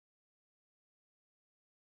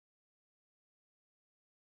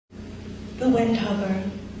The Windhover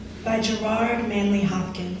by Gerard, Manley,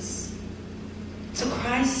 Hopkins. To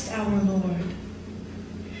Christ our Lord.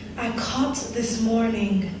 I caught this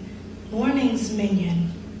morning's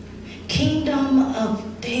minion, kingdom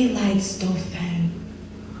of daylight's dauphin,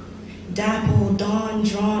 dapple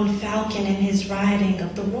dawn-drawn falcon in his riding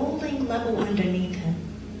of the rolling level underneath him.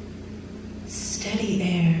 Steady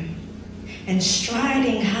air, and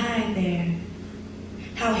striding high there,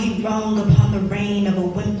 how he rung upon the rein of a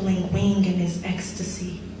wimpling wing in his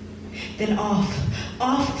ecstasy. Then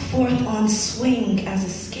off forth on swing as a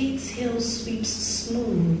skate's heel sweeps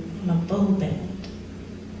smooth on a bow bend.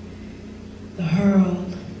 The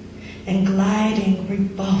hurled and gliding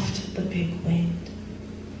rebuffed the big wind.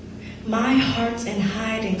 My heart in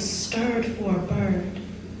hiding stirred for a bird,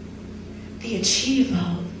 the achieve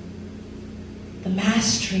of, the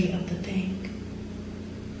mastery of the thing.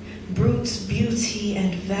 Brute's beauty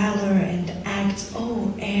and valor and act,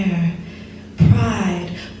 oh air, pride,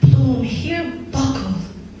 plume here buckled,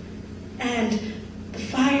 and the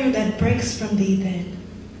fire that breaks from thee then,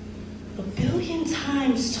 a billion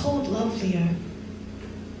times told lovelier,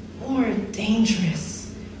 more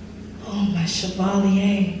dangerous, oh my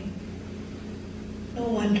chevalier. No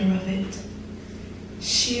wonder of it,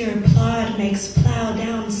 sheer plod makes plow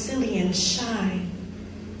down Cillian shine,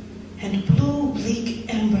 and blue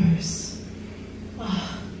bleak embers,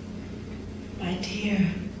 ah, my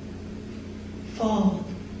dear, fall,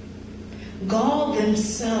 gall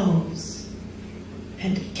themselves,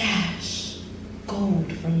 and gash gold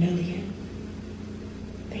vermilion.